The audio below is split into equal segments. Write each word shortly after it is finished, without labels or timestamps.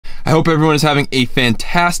I hope everyone is having a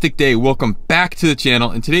fantastic day. Welcome back to the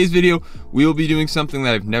channel. In today's video, we will be doing something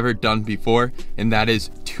that I've never done before, and that is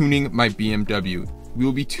tuning my BMW. We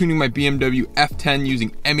will be tuning my BMW F10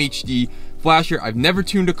 using MHD flasher. I've never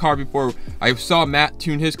tuned a car before. I saw Matt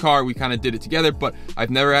tune his car. We kind of did it together, but I've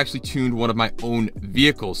never actually tuned one of my own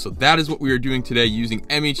vehicles. So that is what we are doing today using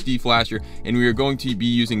MHD flasher, and we are going to be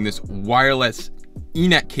using this wireless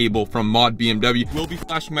E-net cable from Mod BMW. We'll be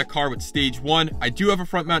flashing my car with stage 1. I do have a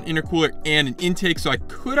front mount intercooler and an intake, so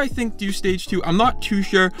I think do stage 2. I'm not too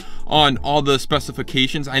sure on all the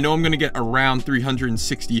specifications. I know I'm gonna get around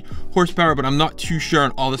 360 horsepower, but I'm not too sure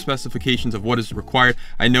on all the specifications of what is required.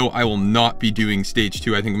 I know I will not be doing stage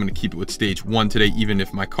 2. I think I'm gonna keep it with stage 1 today, even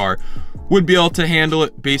if my car would be able to handle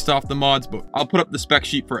it based off the mods, but I'll put up the spec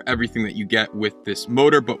sheet for everything that you get with this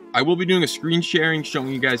motor. But I will be doing a screen sharing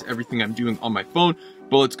showing you guys everything I'm doing on my phone.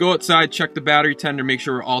 But let's go outside, check the battery tender, make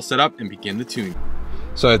sure we're all set up, and begin the tuning.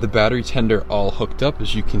 So I have the battery tender all hooked up,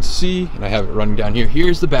 as you can see, and I have it running down here.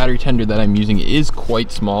 Here's the battery tender that I'm using. It is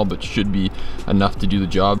quite small, but should be enough to do the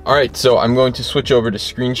job. All right, so I'm going to switch over to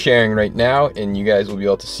screen sharing right now, and you guys will be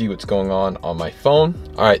able to see what's going on my phone.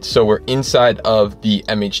 All right, so we're inside of the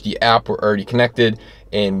MHD app. We're already connected,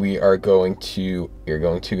 and we're going to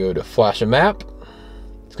go to flash a map.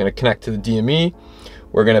 It's gonna connect to the DME.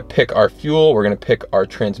 We're gonna pick our fuel, we're gonna pick our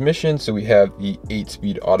transmission, so we have the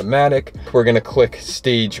 8-speed automatic. We're gonna click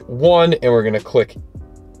stage 1, and we're gonna click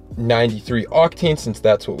 93 octane, since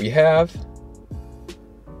that's what we have.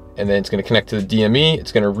 And then it's gonna connect to the DME,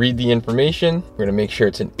 it's gonna read the information. We're gonna make sure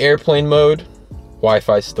it's in airplane mode,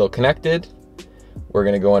 Wi-Fi is still connected. We're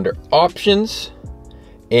gonna go under options,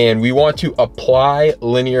 and we want to apply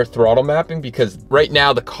linear throttle mapping, because right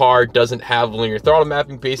now the car doesn't have linear throttle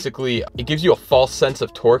mapping. Basically, it gives you a false sense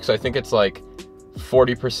of torque. So I think it's like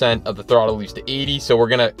 40% of the throttle leaves to 80. So we're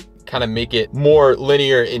gonna kind of make it more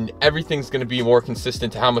linear, and everything's gonna be more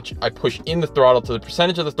consistent to how much I push in the throttle, to the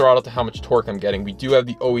percentage of the throttle, to how much torque I'm getting. We do have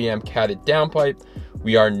the OEM catted downpipe.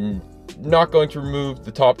 We are not going to remove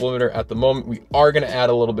the top limiter at the moment. We are going to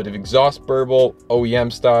add a little bit of exhaust burble,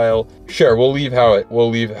 OEM style. Sure, we'll leave how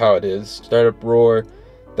it is. Startup roar,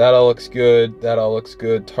 that all looks good. That all looks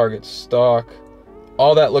good. Target stock,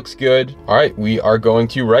 all that looks good. All right, we are going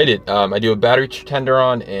to write it. I do a battery tender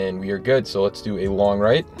on, and we are good. So let's do a long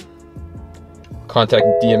write. Contact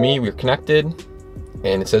DME, we're connected,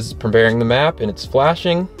 and it says it's preparing the map, and it's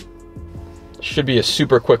flashing. Should be a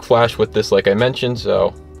super quick flash with this, like I mentioned.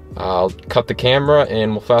 So I'll cut the camera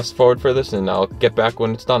and we'll fast forward for this, and I'll get back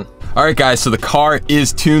when it's done. All right, guys, so the car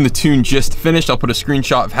is tuned. The tune just finished. I'll put a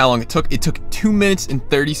screenshot of how long it took. It took 2 minutes and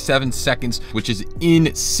 37 seconds, which is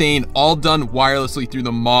insane. All done wirelessly through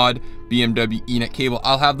the Mod BMW E-net cable.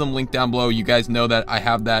 I'll have them linked down below. You guys know that I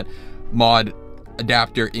have that Mod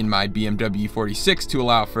adapter in my BMW E46 to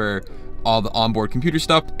allow for all the onboard computer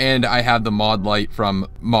stuff, and I have the Mod Lite from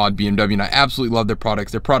Mod BMW, and I absolutely love their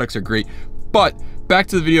products. Their products are great. But back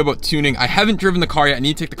to the video about tuning. I haven't driven the car yet. I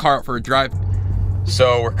need to take the car out for a drive.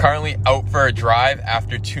 So we're currently out for a drive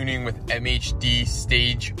after tuning with MHD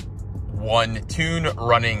stage 1 tune,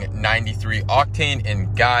 running 93 octane.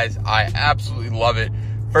 And guys, I absolutely love it.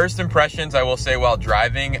 First impressions, I will say, while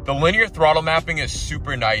driving, the linear throttle mapping is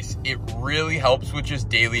super nice. It really helps with just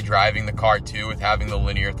daily driving the car too, with having the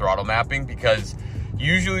linear throttle mapping, because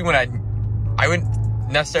usually when I wouldn't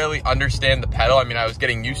necessarily understand the pedal. I mean, I was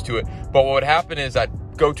getting used to it, but what would happen is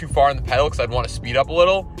I'd go too far in the pedal because I'd want to speed up a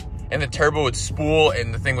little, and the turbo would spool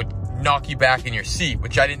and the thing would knock you back in your seat,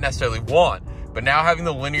 which I didn't necessarily want. But now having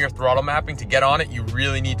the linear throttle mapping to get on it, you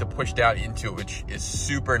really need to push down into it, which is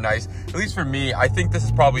super nice. At least for me, I think this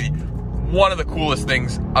is probably one of the coolest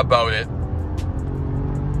things about it.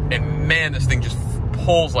 And man, this thing just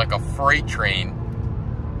pulls like a freight train.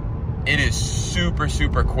 It is super,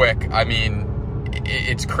 super quick. I mean,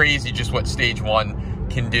 it's crazy just what stage 1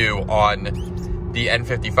 can do on the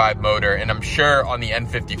N55 motor, and I'm sure on the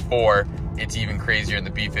N54 it's even crazier in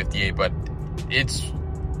the B58, but it's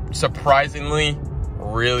surprisingly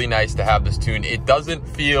really nice to have this tune. It doesn't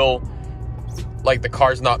feel like the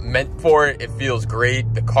car's not meant for it. It feels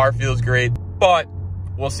great. The car feels great, but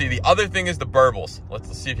we'll see. The other thing is the burbles.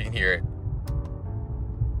 Let's see if you can hear it.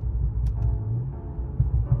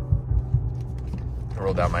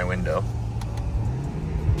 Roll down my window.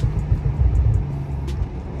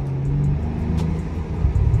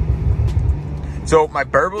 So my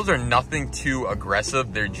burbles are nothing too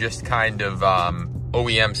aggressive. They're just kind of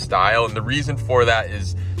OEM style. And the reason for that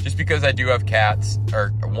is just because I do have cats, or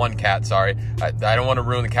one cat, sorry. I don't want to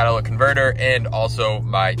ruin the catalytic converter, and also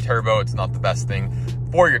my turbo, it's not the best thing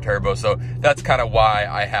for your turbo. So that's kind of why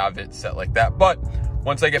I have it set like that. But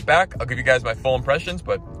once I get back, I'll give you guys my full impressions,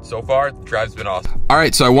 but so far, the drive's been awesome. All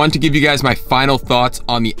right, so I wanted to give you guys my final thoughts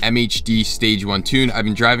on the MHD Stage 1 tune. I've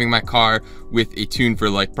been driving my car with a tune for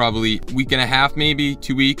like probably a week and a half, maybe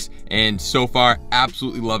 2 weeks, and so far,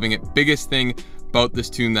 absolutely loving it. Biggest thing about this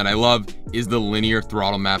tune that I love is the linear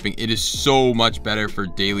throttle mapping. It is so much better for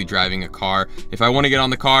daily driving a car. If I want to get on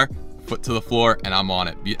the car, foot to the floor and I'm on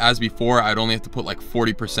it. As before, I'd only have to put like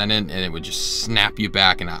 40% in and it would just snap you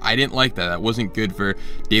back, and I didn't like that. That wasn't good for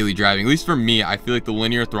daily driving. At least for me, I feel like the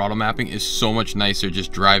linear throttle mapping is so much nicer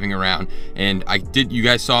just driving around. And you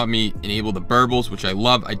guys saw me enable the burbles, which I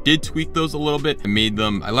love. I did tweak those a little bit.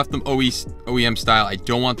 I left them OEM style. I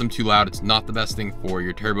don't want them too loud. It's not the best thing for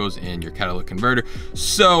your turbos and your catalytic converter.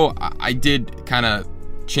 So I did kind of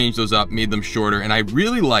change those up, made them shorter. And I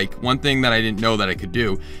really like, one thing that I didn't know that I could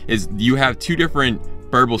do is you have two different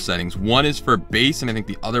burble settings. One is for base, and I think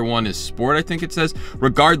the other one is sport, I think it says.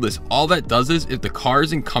 Regardless, all that does is if the car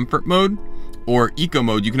is in comfort mode or eco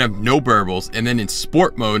mode, you can have no burbles, and then in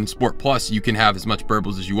sport mode and sport plus, you can have as much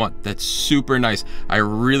burbles as you want. That's super nice. I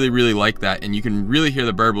really like that, and you can really hear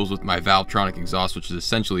the burbles with my Valvetronic exhaust, which is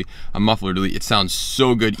essentially a muffler delete. It sounds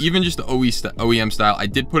so good, even just the OEM style. I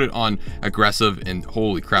did put it on aggressive, and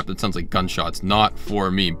holy crap, that sounds like gunshots. Not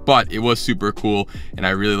for me, but it was super cool, and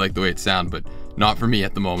I really like the way it sounded, but not for me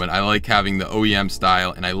at the moment. I like having the OEM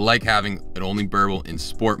style, and I like having it only burble in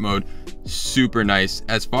sport mode. Super nice.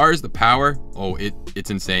 As far as the power, oh,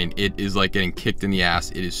 it's insane. It is like getting kicked in the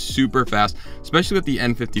ass. It is super fast, especially with the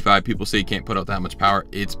N55. People say you can't put out that much power.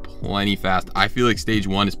 It's plenty fast. I feel like stage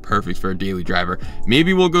 1 is perfect for a daily driver.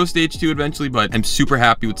 Maybe we'll go stage 2 eventually, but I'm super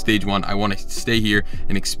happy with stage 1. I want to stay here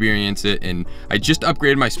and experience it. And I just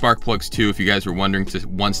upgraded my spark plugs too, if you guys were wondering, to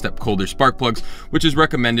 1-step colder spark plugs, which is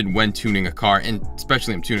recommended when tuning a car. And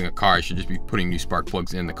especially I'm tuning a car, I should just be putting new spark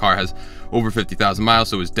plugs in. The car has over 50,000 miles,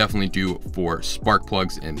 so it's definitely due for spark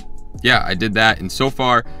plugs. And yeah, I did that, and so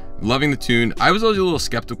far loving the tune. I was always a little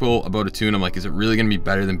skeptical about a tune. I'm like, is it really gonna be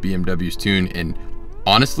better than BMW's tune? And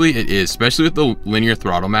honestly, it is, especially with the linear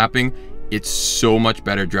throttle mapping. It's so much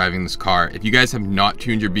better driving this car. If you guys have not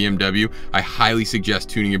tuned your BMW, I highly suggest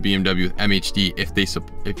tuning your BMW with MHD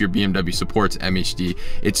if your BMW supports MHD.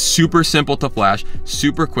 It's super simple to flash,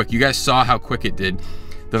 super quick. You guys saw how quick it did.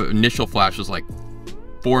 The initial flash was like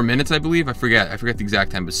 4 minutes, I believe. I forget the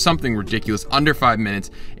exact time, but something ridiculous, under 5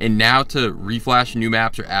 minutes. And now to reflash new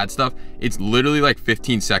maps or add stuff, it's literally like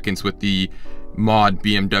 15 seconds with the mod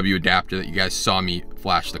BMW adapter that you guys saw me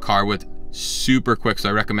flash the car with. Super quick, so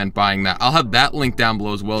I recommend buying that. I'll have that link down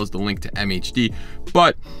below, as well as the link to MHD.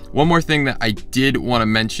 But one more thing that I did want to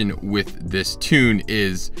mention with this tune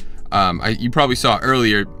is, you probably saw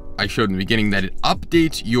earlier, I showed in the beginning that it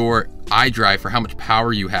updates your iDrive for how much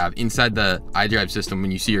power you have inside the iDrive system.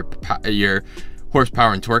 When you see your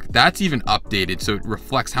horsepower and torque, that's even updated, so it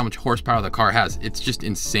reflects how much horsepower the car has. It's just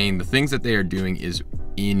insane. The things that they are doing is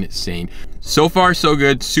insane. So far so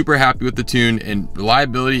good. Super happy with the tune, and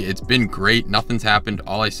reliability, it's been great. Nothing's happened.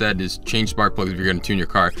 All I said is change spark plugs if you're going to tune your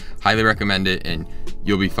car. Highly recommend it, and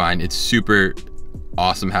you'll be fine. It's super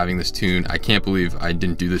awesome having this tune. I can't believe I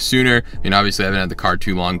didn't do this sooner. I mean, obviously I haven't had the car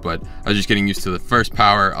too long, but I was just getting used to the first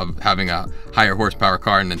power of having a higher horsepower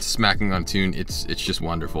car and then smacking on tune. It's just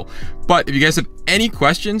wonderful. But if you guys have any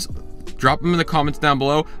questions, drop them in the comments down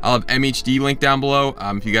below. I'll have MHD link down below.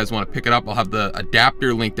 If you guys want to pick it up, I'll have the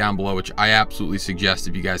adapter link down below, which I absolutely suggest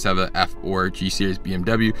if you guys have a F or G series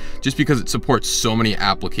BMW, just because it supports so many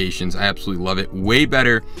applications. I absolutely love it. Way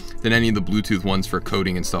better than any of the Bluetooth ones for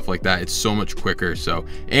coding and stuff like that. It's so much quicker. So,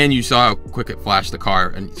 and you saw how quick it flashed the car,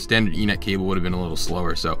 and standard Ethernet cable would have been a little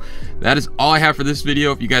slower. So that is all I have for this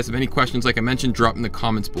video. If you guys have any questions, like I mentioned, drop in the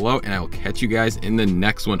comments below, and I will catch you guys in the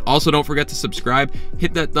next one. Also, don't forget to subscribe,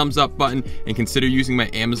 hit that thumbs up button, and consider using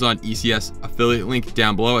my Amazon ECS affiliate link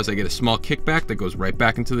down below, as I get a small kickback that goes right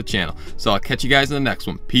back into the channel. So I'll catch you guys in the next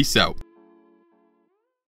one. Peace out.